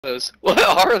those? What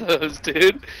are those,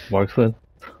 dude? Marksman.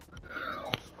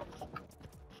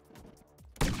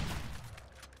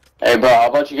 Hey bro, how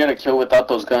about you get a kill without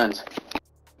those guns?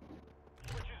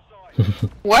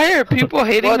 Why are people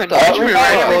hating What on the- archery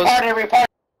rifles?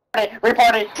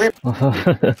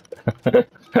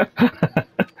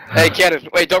 Hey, Cannon,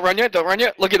 wait, don't run yet, don't run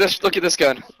yet. Look at this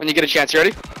gun. When you get a chance, you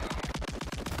ready?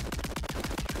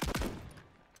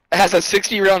 It has a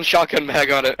 60-round shotgun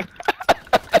mag on it.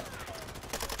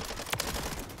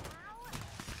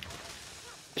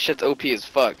 This shit's OP as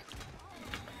fuck.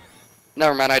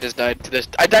 Never mind, I just died to this.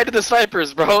 I died to the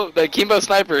snipers, bro. The Kimbo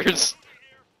snipers.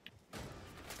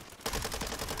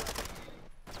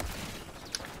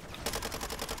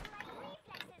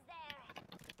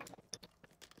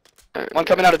 One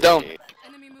coming out of dome.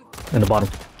 In the bottom.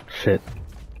 Shit.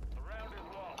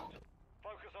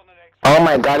 Oh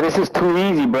my god, this is too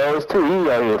easy, bro. It's too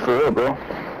easy out here, for real, bro.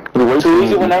 It's Too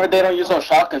easy whenever they don't use those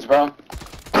shotguns, bro.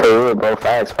 For real, bro.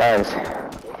 Fast. Hey,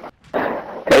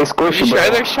 Squishy, Did you bro. try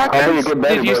their How about you shotguns? get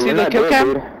better, Did you bro? see You're the not kill good,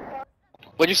 cam? dude.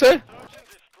 What'd you say?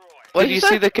 Did you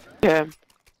see the kill cam?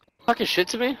 Talking shit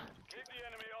to me?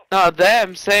 No,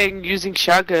 them saying using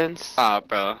shotguns. Ah,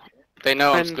 bro. They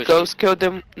know I'm And squishy. Ghost killed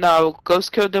them. No,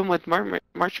 Ghost killed them with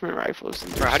marksman rifles.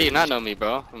 Bro, how do you not know me,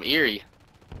 bro? I'm eerie.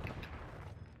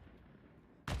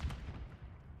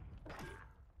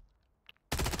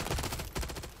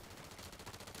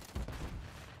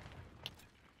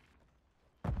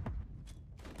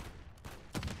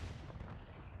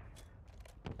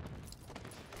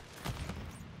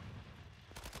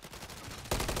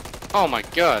 Oh my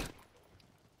god.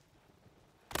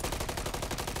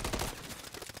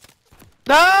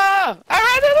 No! I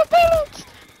ran out of bullets!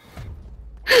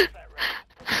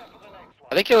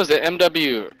 I think it was the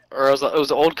MW, or it was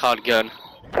the old COD gun.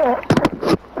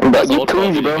 But you old too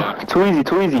easy, Call of bro. Duty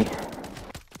Too easy.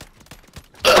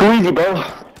 Too easy, bro.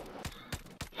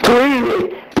 Too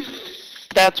easy.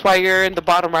 That's why you're in the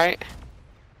bottom right.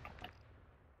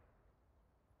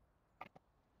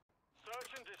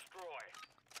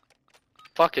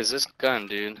 Fuck is this gun,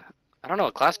 dude? I don't know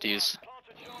what class to use.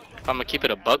 If I'm gonna keep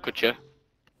it a buck with you.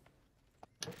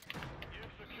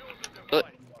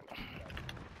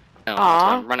 No,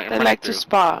 Aw, I'm running they like to through.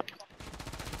 spot.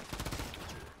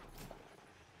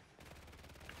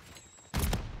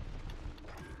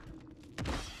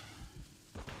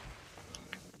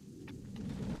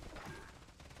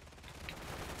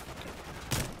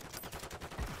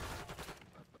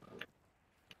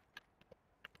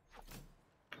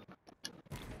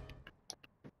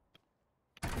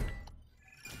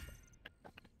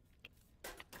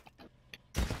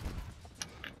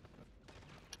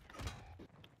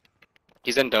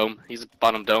 He's in dome. He's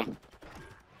bottom dome.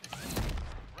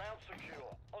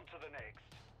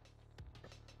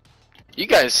 You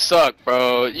guys suck,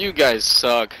 bro. You guys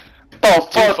suck. Oh,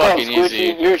 Too fuck off, fucking Squishy.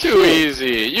 easy. You're Too shit.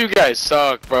 easy. You guys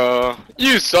suck, bro.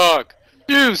 You suck.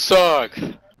 You suck.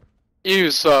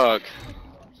 You suck.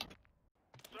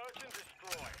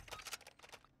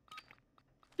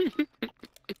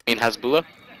 mean Hasbullah?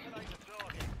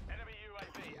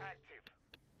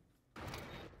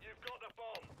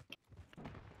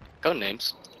 Go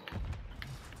names.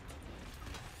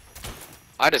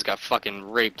 I just got fucking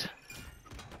raped.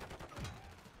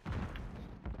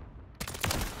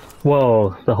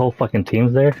 Whoa, the whole fucking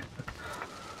team's there?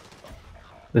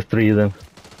 There's 3 of them.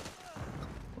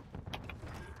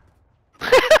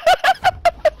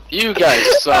 You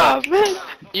guys suck. Oh, man.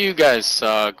 You guys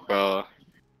suck, bro.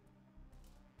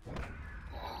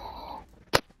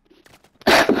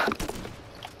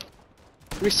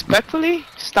 Respectfully,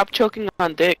 stop choking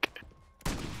on dick.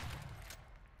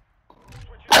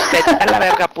 Vete a la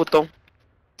verga, puto.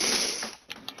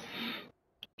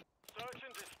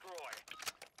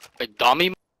 Like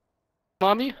dummy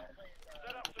mommy?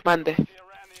 Mande.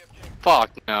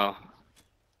 Fuck no.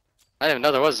 I didn't even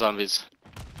know there was zombies.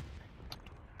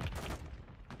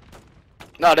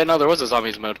 No, I didn't know there was a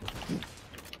zombies mode.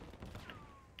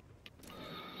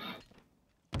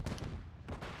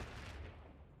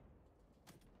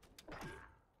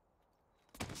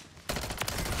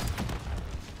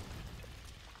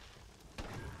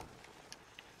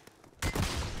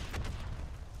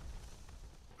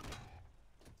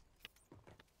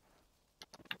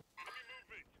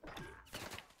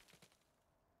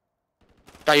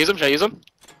 Should I use him? Should I use him?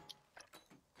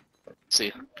 Let's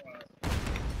see.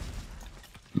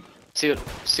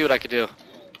 See what I could do.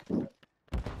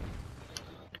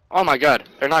 Oh my god,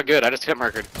 they're not good. I just hit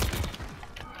markered.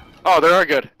 Oh, they are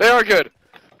good. They are good.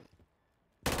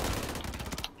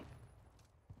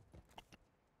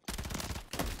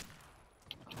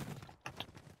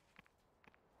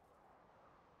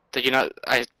 Did you not?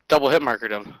 I double hit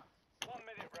markered him.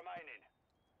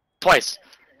 Twice.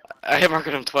 I hit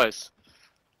markered him twice.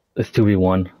 It's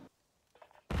 2v1.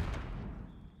 I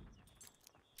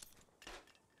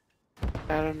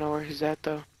don't know where he's at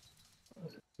though.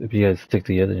 If you guys stick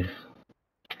together.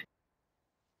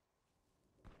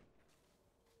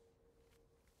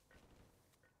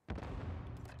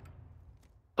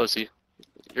 Pussy.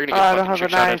 You're Oh, gonna I get don't fucking have a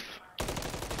trick-shotted.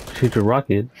 knife. Shoot your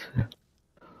rockets.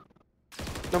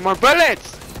 No more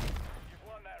bullets!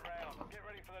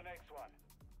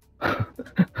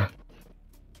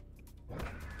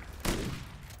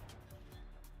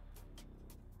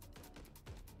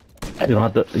 You don't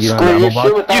have to. You don't Square have your ammo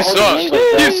shit box. without You holding suck!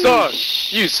 angles, You bro. suck!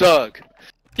 You suck!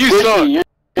 You Squishy, suck! your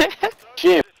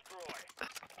shit.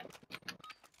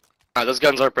 Those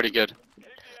guns are pretty good.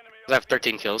 I have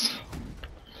 13 kills.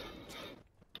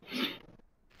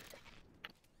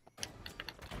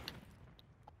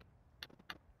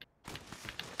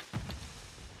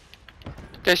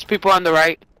 There's people on the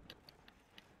right.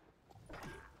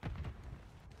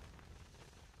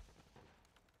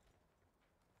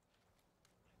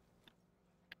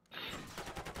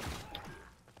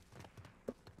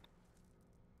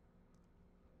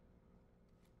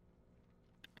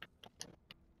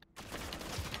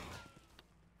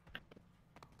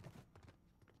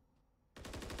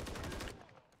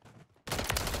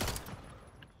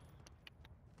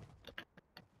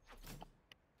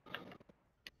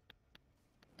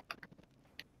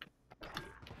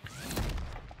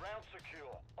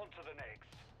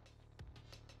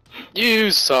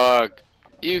 You suck.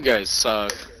 You guys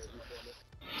suck.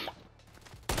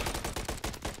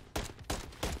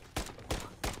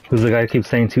 Who's the guy who keeps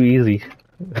saying too easy?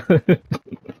 What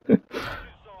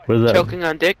is that? Choking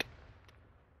on dick.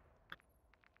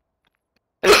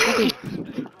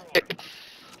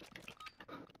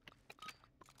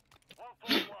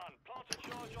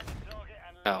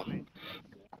 Oh.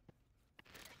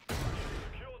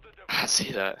 I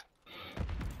see that.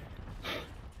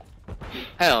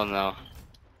 Hell no.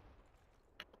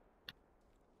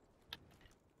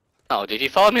 Oh, dude, he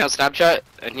followed me on Snapchat,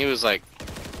 and he was like...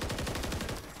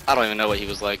 I don't even know what he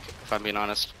was like, if I'm being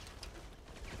honest.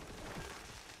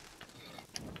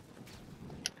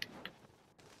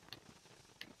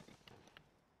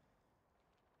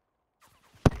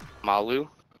 Malu?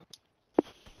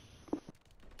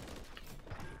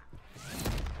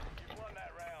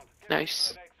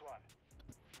 Nice.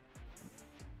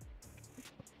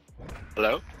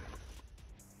 Hello?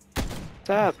 What's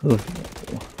up?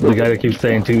 The guy that keeps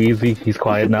saying too easy. He's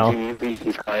quiet now.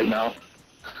 He's quiet now.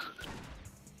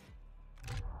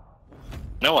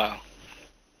 Noah.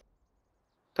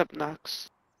 What's up, Knox?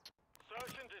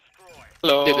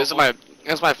 Hello. Dude, this is my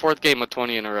 4th game with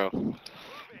 20 in a row.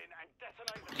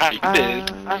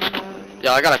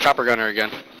 Yeah, I got a chopper gunner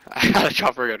again. I got a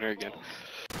chopper gunner again.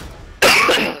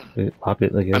 Pop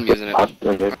it again. I'm using it.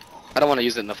 I don't want to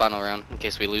use it in the final round in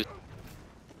case we lose.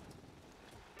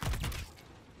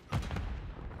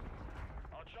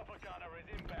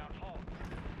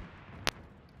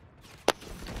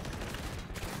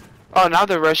 Oh, now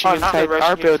they're rushing inside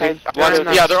our building.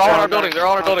 Yeah, they're all in our building. They're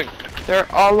all in our building. They're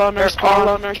all on our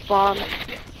spawn.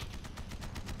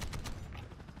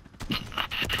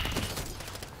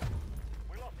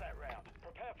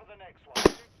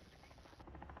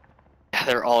 Yeah,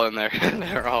 they're all in there.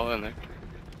 They're all in there.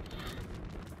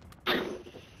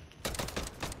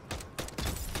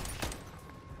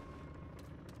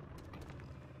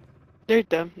 They're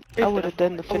dumb. I would have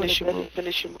done the finishing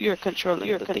move. You're controlling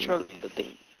the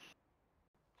thing.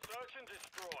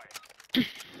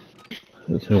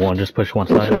 So one just push one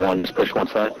side. Just push one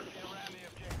side.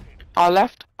 All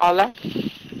left.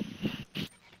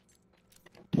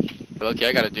 Okay,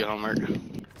 I gotta do homework.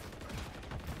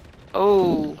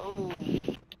 Oh.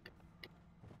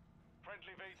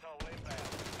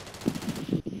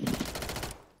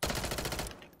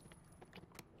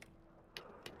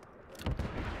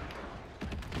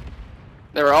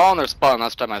 They were all in their spawn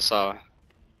last time I saw.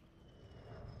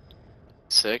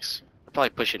 6? They're probably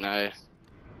pushing A.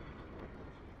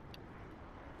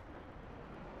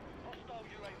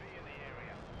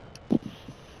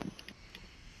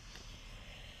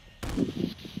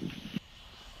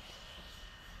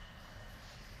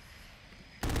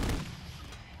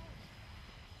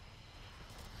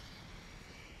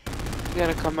 You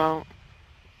gotta come out.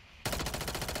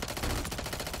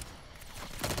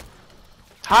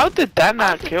 How did that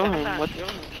not kill him? What?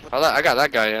 I got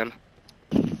that guy in.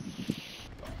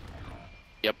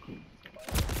 Yep.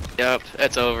 Yep,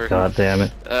 it's over. God damn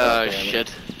it. Oh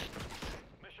shit.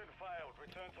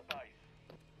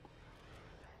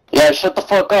 Yeah, shut the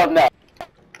fuck up now.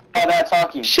 all that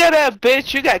talking. Shut up,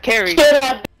 bitch. You got carried. Shut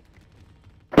up.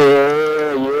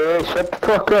 Yeah, shut the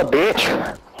fuck up,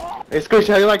 bitch. Hey, Squish,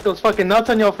 how you like those fucking nuts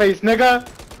on your face, nigga?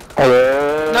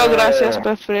 No, gracias.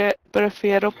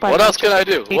 Prefiero What else can I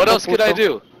do? What else can I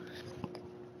do?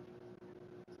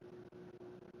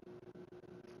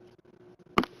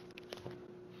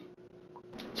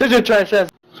 Shut your trash ass.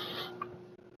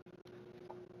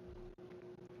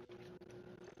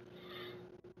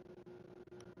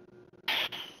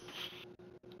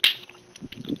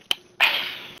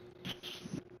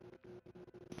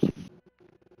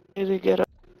 Need to get a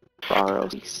borrow.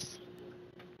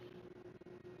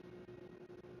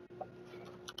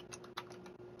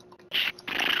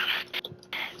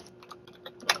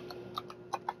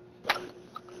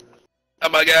 Oh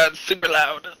my god, super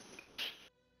loud.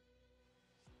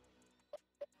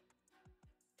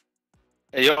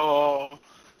 Hey yo.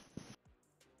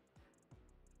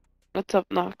 What's up,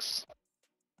 Nox?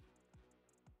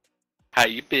 How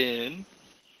you been?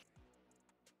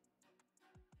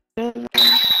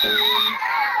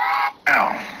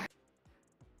 Ow.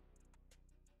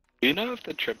 Do you know if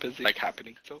the trip is like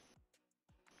happening still?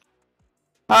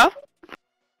 Huh?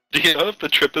 Do you know if the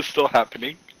trip is still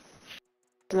happening?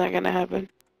 It's not gonna happen.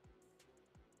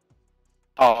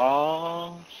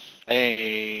 Aww.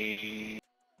 Hey.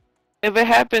 If it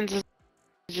happens, it's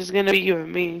just gonna be you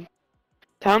and me.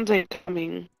 Towns ain't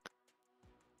coming.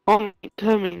 Home ain't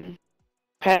coming.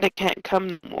 Panic can't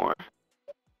come no more.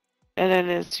 And then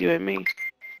it's you and me.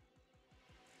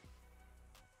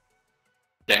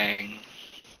 Dang.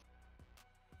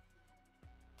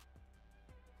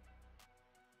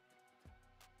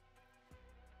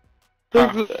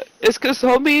 Huh. It's cause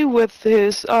homie with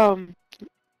his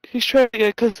he's trying to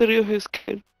get custody of his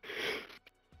kid.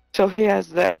 So he has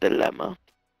that dilemma.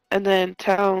 And then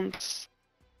Towns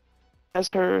has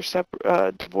her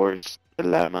divorce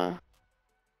dilemma.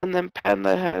 And then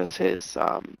Panda has his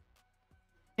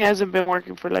he hasn't been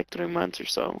working for like 3 months or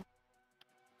so.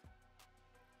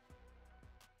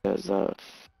 Because of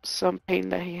some pain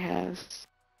that he has.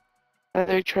 And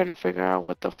they're trying to figure out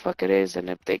what the fuck it is and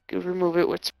if they could remove it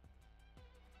with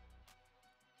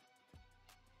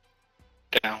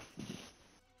Down.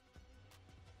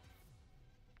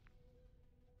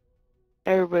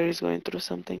 everybody's going through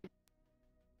something.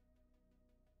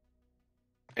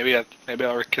 Maybe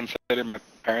I'll reconsider my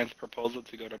parents' proposal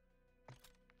to go to.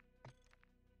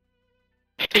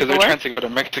 Because they're trying to go to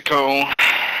Mexico.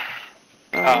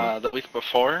 The week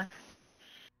before.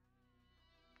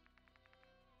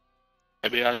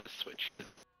 Maybe I'll switch.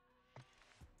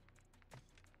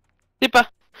 Tipa.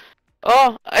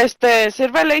 Oh,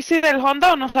 ¿sirve Lazy del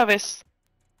Honda o no sabes?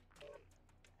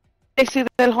 Lazy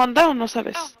del Honda o no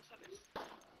sabes?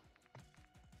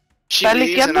 She Está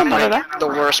leaves and liqueando, I'm ¿no, like verdad? the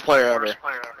worst player ever.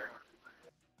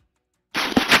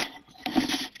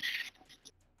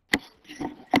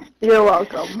 You're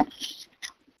welcome.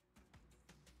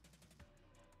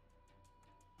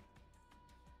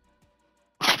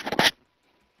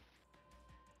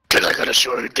 Cause I gotta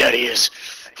show who daddy is.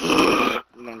 No,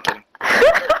 I'm kidding.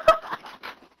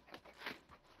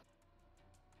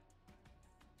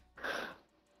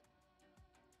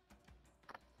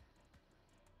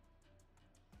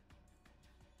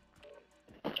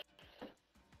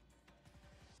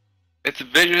 It's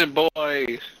Vision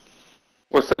Boy.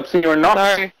 What's up, Senor Knox?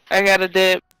 Sorry, I got a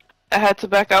dip. I had to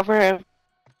back out for him.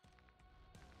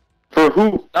 For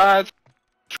who? It's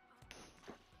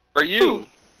for you.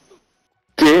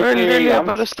 Really Damn,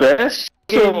 about I'm to start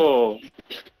special.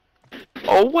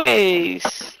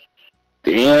 Always.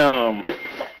 Damn.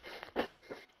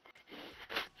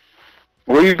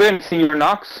 Where you been, Senor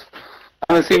Knox?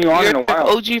 I haven't seen you on in a You're the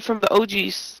while. OG from the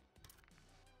OGs.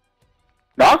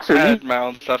 Knox or I me? had my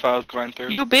own stuff I was going through.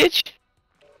 You bitch.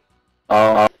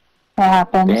 Oh, What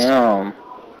happens? damn.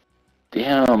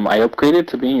 Damn, I upgraded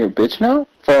to being your bitch now?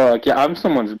 Fuck, yeah, I'm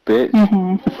someone's bitch.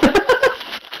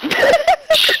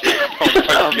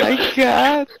 Oh my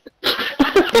god.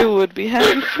 You would be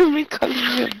happy for me calling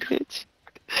you a bitch.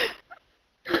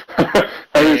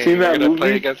 Have you seen that We're gonna play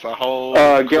movie? against a whole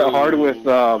Get crew. Hard with,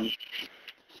 oh,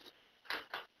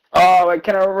 I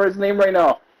can't remember his name right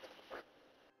now.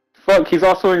 Fuck, he's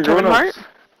also in Kevin Grown Hart? Ups.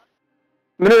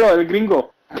 No, El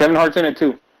Gringo. Kevin Hart's in it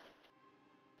too.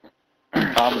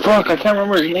 Fuck, I can't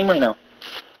remember his name right now.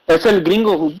 That's El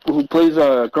Gringo who plays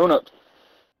Grown Ups.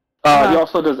 He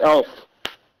also does Elf.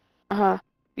 Uh-huh.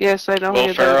 Yes, I know who Will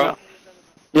you're Ferrell. talking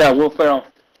Yeah, Will Ferrell.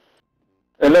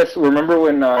 Unless, remember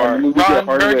when in the Or movie Get Ron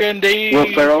Hard Burgundy. with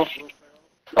Will Ferrell?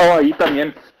 Oh, ahí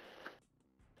también.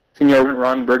 Señor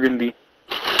Ron Burgundy.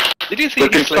 Did you see he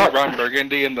Freaking played suck. Ron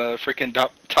Burgundy in the freaking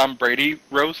Tom Brady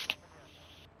roast?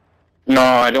 No,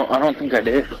 I don't think I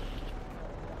did.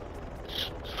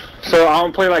 So I'm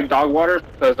gonna play like dog water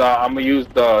because I'm gonna use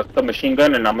the submachine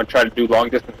gun and I'm gonna try to do long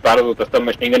distance battles with the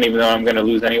submachine gun, even though I'm gonna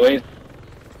lose anyways.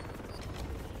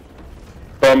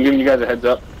 So I'm giving you guys a heads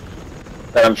up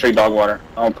that I'm straight dog water.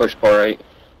 I don't push far right.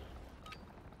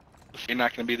 You're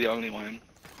not gonna be the only one.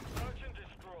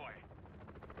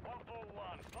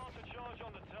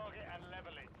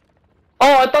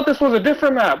 Oh, I thought this was a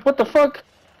different map. What the fuck?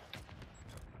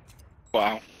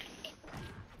 Wow.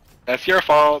 That's your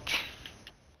fault.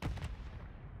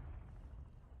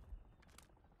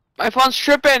 My phone's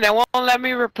tripping. It won't let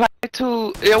me reply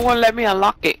to. It won't let me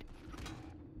unlock it.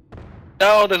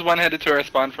 No, there's one headed to our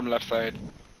spawn from left side.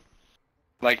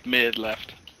 Like mid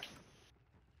left.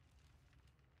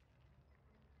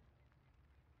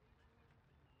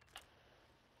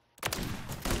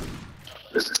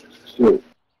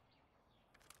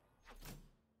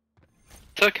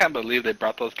 Still can't believe they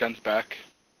brought those guns back.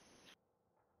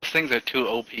 Those things are too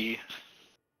OP.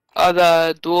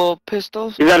 The dual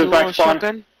pistols. You got his dual back spawn.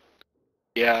 shotgun.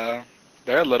 Yeah,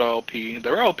 they're a little OP. They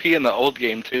were OP in the old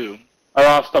game too. I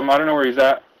lost him. I don't know where he's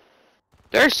at.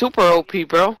 They're super OP,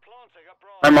 bro.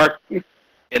 I marked.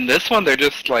 In this one, they're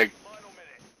just like,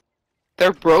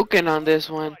 They're broken on this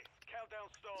one.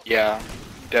 yeah,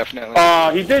 definitely.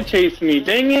 He did chase me.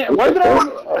 Dang it! Why did I? I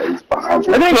didn't Close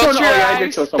kill your no- oh, yeah, I did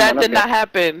eyes. kill someone. That did Okay. not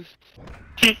happen.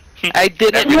 I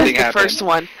didn't Everything miss the happened. first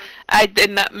one. I did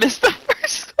not miss the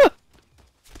first one.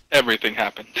 Everything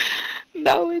happened.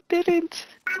 No, it didn't.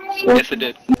 Yes, it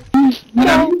did.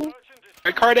 No.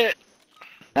 Record it.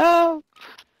 No.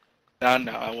 No,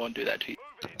 no, I won't do that to you.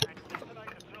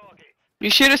 You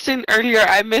should have seen earlier.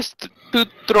 I missed 2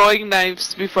 throwing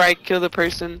knives before I killed the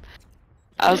person.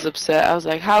 I was upset. I was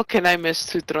like, how can I miss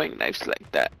 2 throwing knives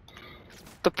like that?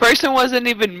 The person wasn't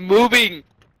even moving.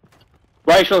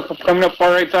 Right shoulder coming up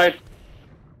far right side.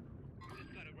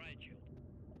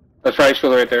 That's right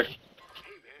shoulder right there.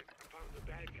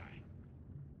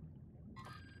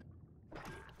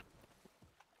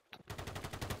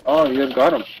 Oh, you just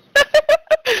got him.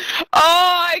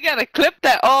 Oh, I gotta clip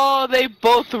that. Oh, they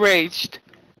both raged.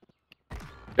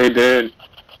 They did.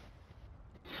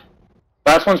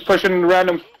 Last one's pushing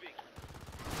random.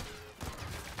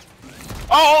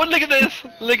 Oh, look at this!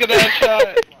 Look at that shot!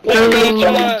 Look at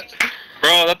that shot!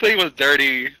 Bro, that thing was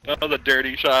dirty. That was a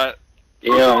dirty shot.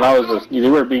 Yeah, that was a,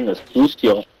 you were being a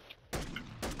steal.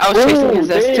 I was chasing his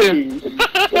ass too.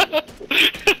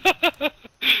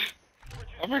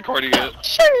 I'm recording it.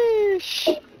 Sheesh.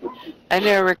 I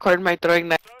never recorded my throwing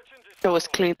knife. It was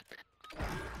clean.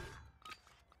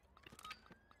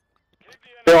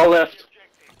 They all left.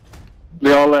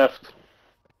 They all left.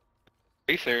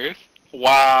 Are you serious?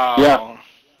 Wow. Yeah.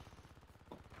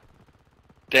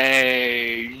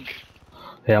 Dang.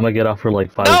 Hey, I'm gonna get off for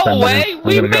like 5 No 10 way! minutes. I'm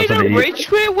We gonna grab made a something to eat. rage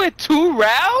quit with 2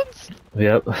 rounds?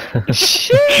 Yep.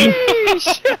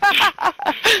 Sheesh!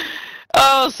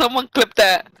 Oh, someone clipped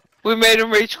that. We made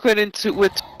him rage quit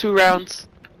with 2 rounds.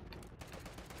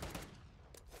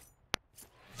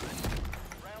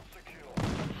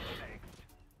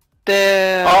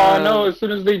 Damn. Oh no, as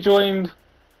soon as they joined.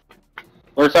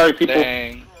 Or sorry, people.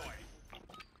 Dang.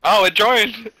 Oh, it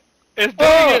joined! It's doing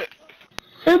Oh, it!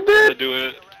 it did! Do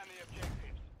it.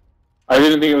 I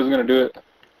didn't think it was gonna do it.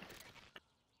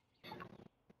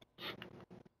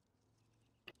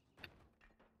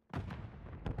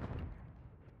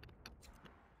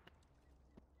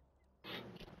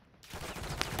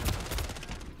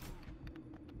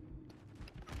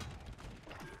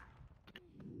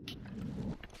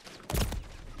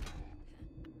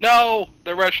 No!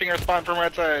 They're rushing our spawn from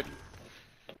right side.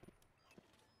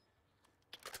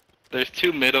 There's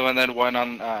 2 middle and then 1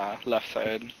 on left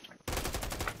side.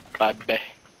 Bye.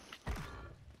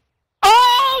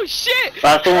 Oh shit!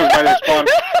 Last one was by the spawn.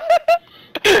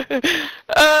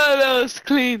 Oh, that was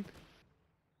clean.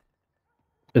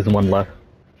 There's one left.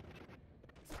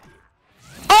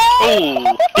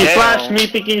 Oh! He damn. flashed me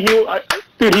thinking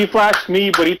dude, he flashed me,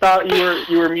 but he thought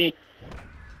you were me.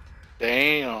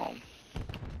 Damn.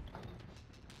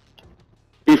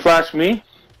 He flashed me?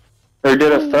 Or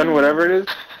did a stun, whatever it is?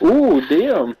 Ooh,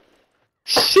 damn.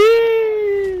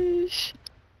 Sheesh.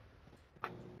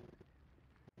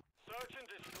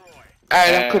 Alright,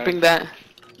 I'm And- clipping that.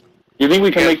 You think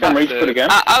we can Yeah, make them that's rage quit it. again?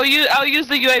 I'll use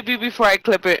the UAV before I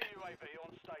clip it.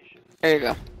 There you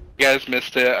go. You guys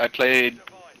missed it. I played,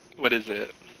 what is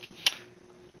it?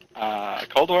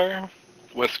 Cold War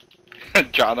with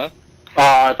Jana.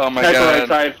 Oh my sniper God. right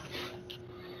side.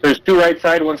 There's 2 right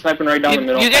side, 1 sniping right down the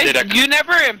middle. You did guys, a- you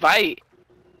never invite.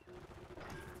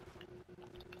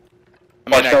 I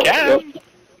mean, I Watch out, can, yep.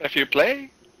 if you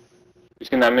play. You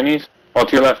seen that minis? Oh,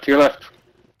 to your left, to your left.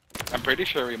 I'm pretty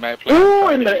sure we might play. Ooh,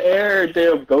 in the air,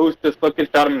 damn, Ghost just fucking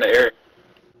shot him in the air.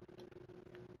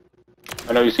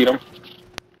 I know you see them.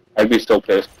 I'd be so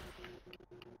pissed.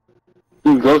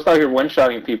 Dude, Ghost out here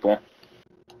one-shotting people.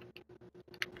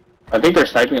 I think they're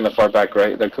sniping in the far back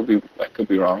right. That could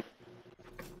be wrong.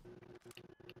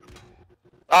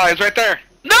 Oh, he's right there.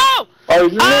 No! Oh,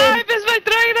 he's in there. I missed my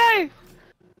throwing knife!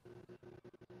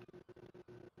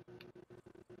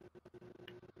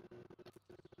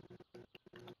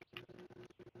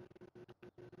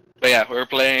 But yeah, we're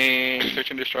playing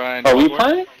Search and Destroy. And Are we Cold War.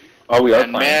 playing? Oh, we are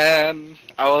And playing. man,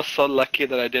 I was so lucky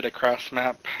that I did a cross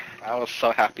map. I was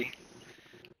so happy.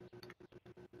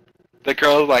 The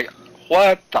girl was like,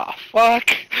 "What the fuck?"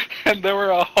 And there were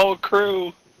a whole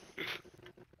crew.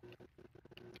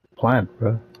 Plan,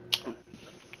 bro.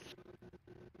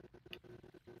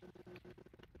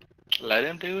 Let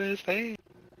him do his thing.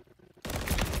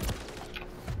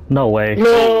 No way.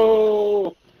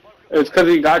 No! It's because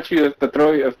he got you. If the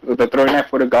throwing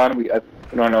knife would have gone, I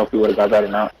don't know if he would have got that or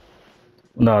not.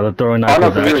 No, the throwing I knife don't know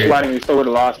was if he was accurate. sliding, he still would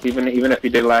have lost. Even if he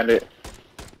did land it,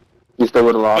 he still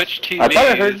would have lost. Which team I thought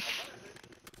I is? heard.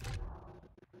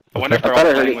 I wonder if I they're thought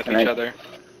all I heard playing it with tonight. each other.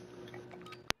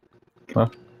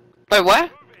 Wait,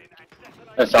 what?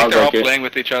 That I think sounds they're all like it. playing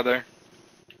with each other.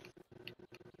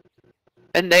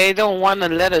 And they don't want to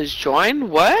let us join?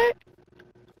 What?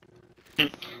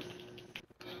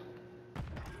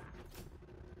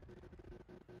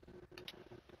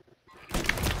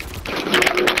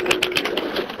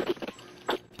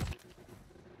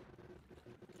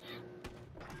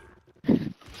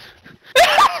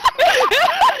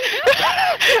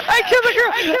 I killed the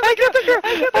girl! I killed the girl!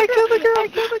 I killed the girl! I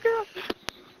killed the girl!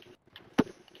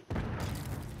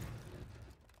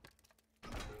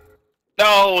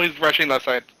 No, he's rushing left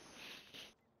side.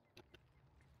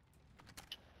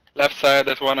 Left side,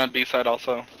 there's one on B side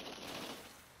also.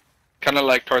 Kinda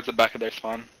like towards the back of their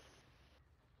spawn.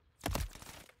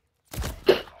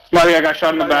 Smiley, I got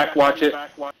shot in the back. Watch it.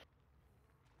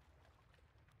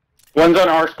 One's on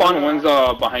our spawn. One's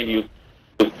behind you.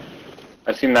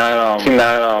 I seen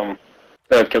that.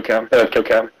 Kill cam. Kill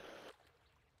cam.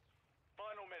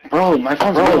 Bro, my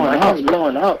phone's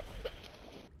blowing up.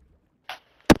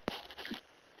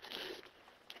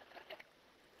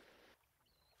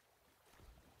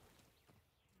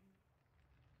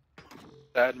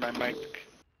 Dad, my mic.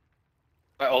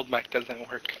 My old mic doesn't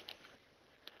work.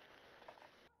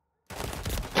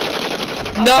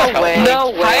 No way!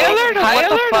 No way. High alert? High What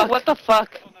the alert? fuck? What the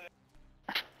fuck?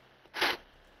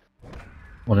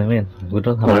 What do you mean? We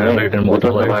don't have alert in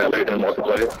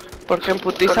multiplayer. Porque en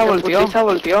putiza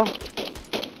volteó.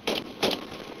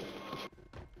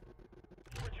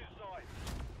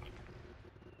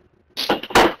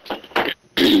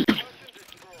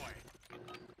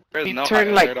 There's He no turned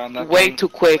high like alert on that way thing. too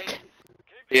quick.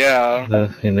 Yeah.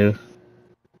 He knew.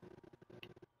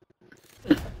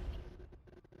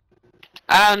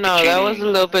 I don't know, that was a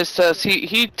little bit sus.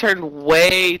 He turned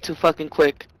way too fucking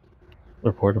quick.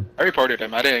 Report him. I reported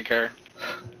him. I didn't care.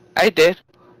 I did.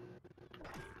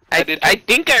 I did too. I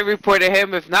think I reported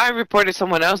him. If not, I reported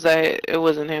someone else that it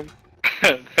wasn't him.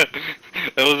 It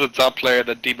was a top player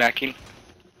that demacking.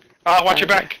 Ah, watch your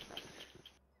back.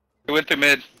 He went to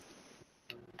mid.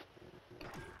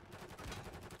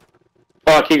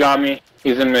 Fuck, he got me.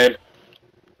 He's in mid.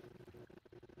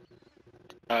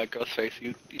 Ghostface,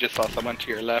 you just saw someone to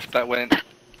your left that went.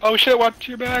 Oh shit! Watch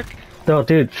your back. No,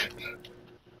 dude.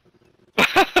 It's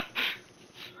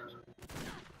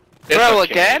Bro,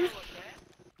 okay. again?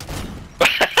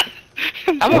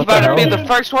 I'm What about the to be hell? the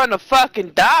first one to fucking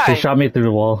He die. shot me through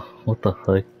the wall. What the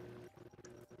heck?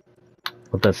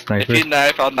 With that If sniper? you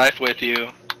knife, I'll knife with you.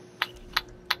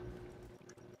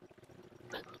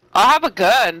 I'll have a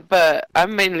gun, but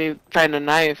I'm mainly trying to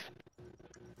knife.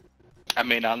 I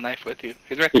mean, I'll knife with you.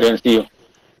 He's right He there. didn't see you.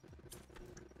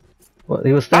 What?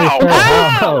 He was standing Ow! still.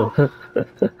 Ow! How?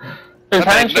 His That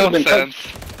hand made should have no been touched.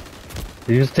 sense.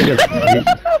 You just take a.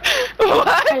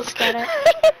 What?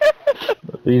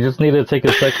 You just need to take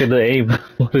a second to aim.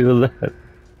 What was that?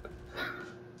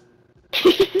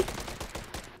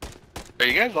 Are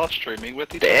you guys all streaming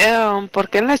with each other? Damn, ¿por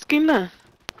qué en la esquina?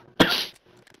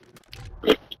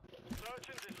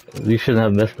 You shouldn't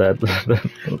have missed that.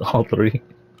 All three.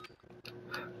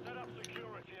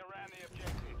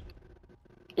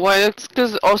 Well, it's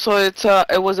because also it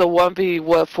was a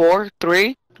 1v4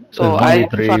 3, so It was I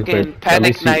 1v3, fucking but at panic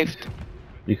least you- knifed.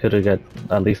 You could have got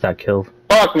at least that kill.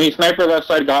 Fuck me, sniper left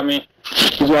side got me.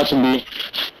 He's watching me.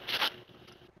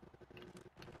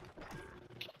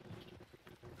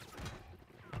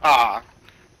 Ah,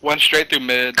 one straight through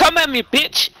mid. Come at me,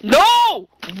 bitch! No!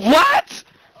 What?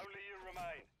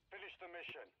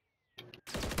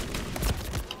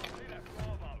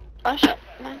 Oh shit,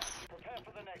 nice.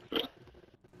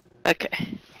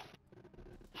 Okay.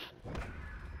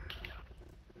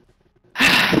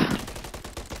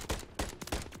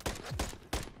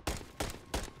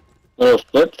 Little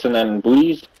splits and then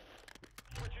booties.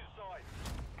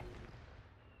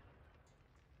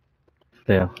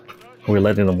 Yeah. We're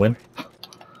letting them win.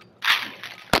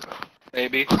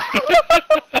 Maybe.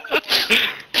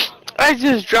 I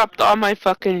just dropped all my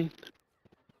fucking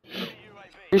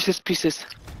Reese's Pieces.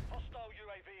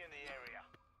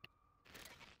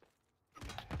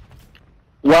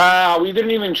 Wow, we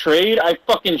didn't even trade? I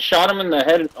fucking shot him in the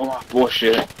head. Oh,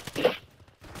 bullshit.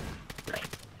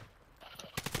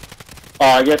 Oh,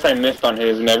 I guess I missed on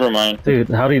his. Never mind. Dude,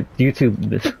 how did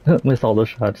YouTube miss all those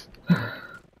shots?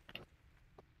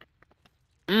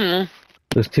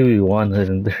 There's 2v1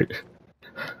 isn't there?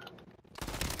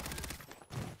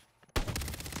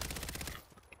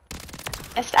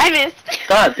 Yes, I missed.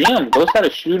 God damn, Ghost had to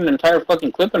shoot an entire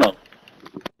fucking clip in him.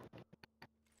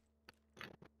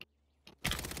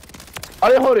 I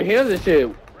didn't hold hands and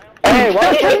shit. Hey,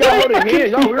 why y'all holding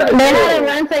hands? Y'all weird. They had to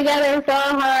run together so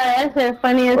hard. That shit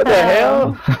funny as What the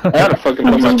hell? I gotta fucking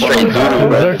put my fucking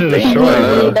They're to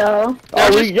destroy, bro.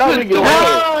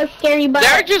 Oh, it's scary, but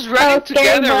They're just running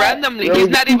together randomly. He's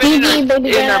not even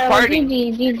in our party.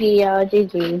 GG, yo,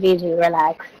 GG,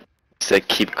 relax. Said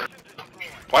keep.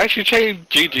 Why should you change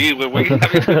GG when we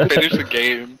haven't even finished the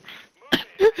game?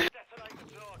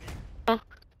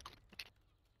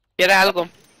 Get algo.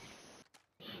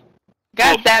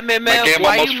 God damn it, man. game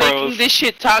Why almost you making froze. this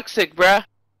shit toxic, bruh?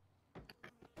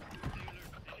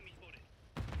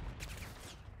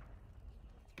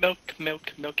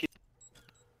 Milky.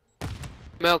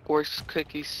 Milk works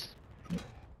cookies.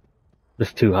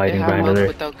 There's two They hiding have behind milk there.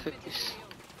 without cookies.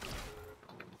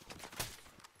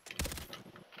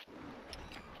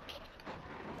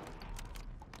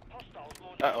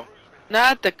 Uh-oh.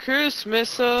 Not the cruise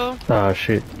missile. Oh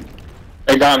shit.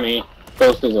 They got me.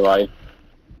 Ghost is alive.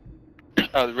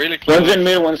 That was really close. One's in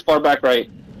mid, one's far back right.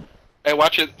 Hey,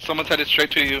 watch it. Someone's headed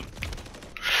straight to you.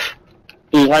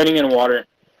 He's hiding in water.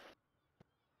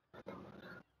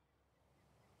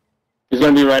 He's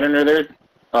gonna be right under there.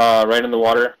 Right in the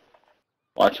water.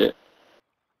 Watch it.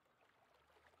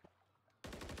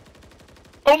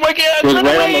 Oh my god, He was run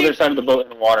right on the away! other side of the boat in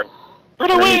the water.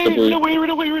 Run underneath away! the buoy. Run away, run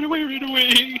away, run away, run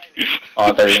away!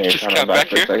 Oh, there he is. Just Coming got back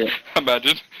back for a here. second.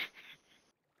 Imagine.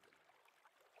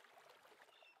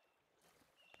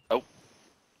 Oh.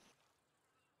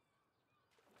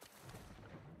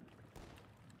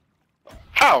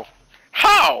 How?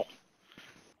 How?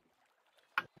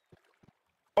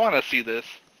 I wanna see this.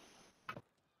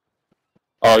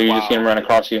 Oh, you Wow. just see him run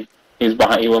across you. He's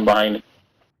behind. He went behind.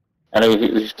 I know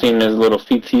he's seen his little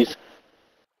feetsies.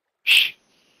 Shh.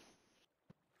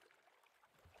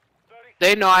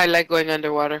 They know I like going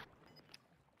underwater.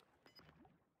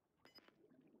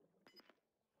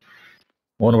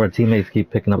 One of our teammates keep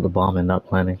picking up the bomb and not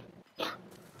planning.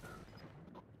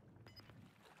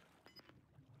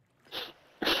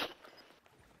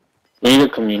 We need to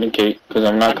communicate because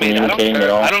I'm not communicating at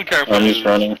all. I don't care if I'm we just lose.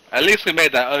 running. At least we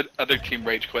made that other team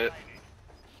rage quit.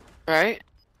 Right?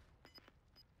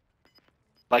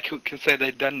 Like, who can say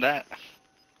they've done that?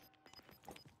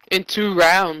 In 2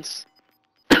 rounds.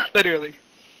 Literally.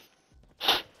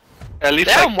 At least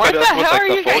Damn, like, what put the us with, hell like, are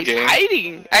the you full guys game.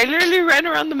 hiding? I literally ran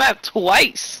around the map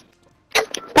twice.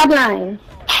 Stop lying.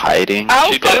 Hiding.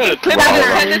 I'll She fucking did. clip Wow. it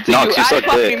and send it to No, you. she's so I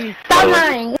fucking Stop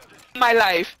lying. my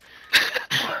life.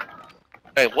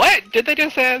 Wait, what? Did they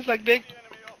just say it's like dick?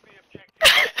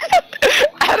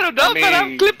 I don't know, I but I'm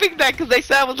mean- clipping that because they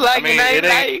said I was lying mean, and I it ain't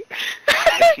ain't- lying.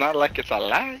 It's not like it's a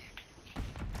lie.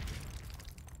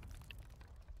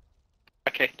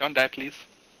 Okay, don't die, please.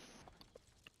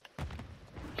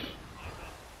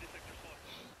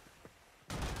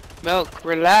 Milk,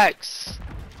 relax.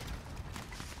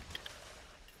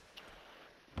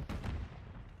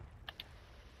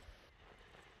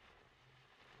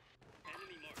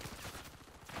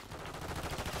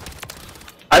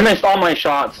 I missed all my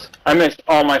shots. I missed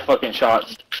all my fucking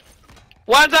shots.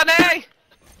 One's on A!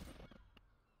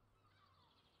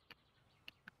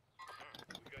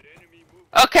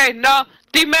 Okay, no,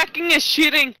 demacking is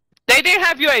cheating. They didn't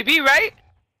have UAV, right?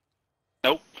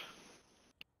 Nope.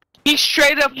 He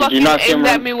straight up You do fucking not see him aimed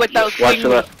at run. me without Watch seeing your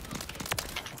me. left.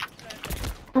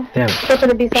 Damn. Go for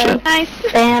the B side. Nice.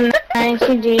 Damn, nice.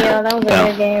 GG, yo. That was a Yeah.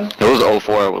 good game. It was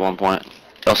 0-4 at one point.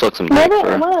 Also took some What dick,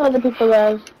 do bro. other people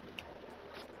love?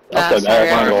 That's a sorry,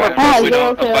 bad one. Remember, Ah, we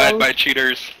don't zero abide kills. by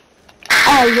cheaters.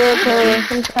 Oh,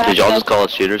 good. Did y'all just call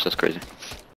us cheaters? That's crazy.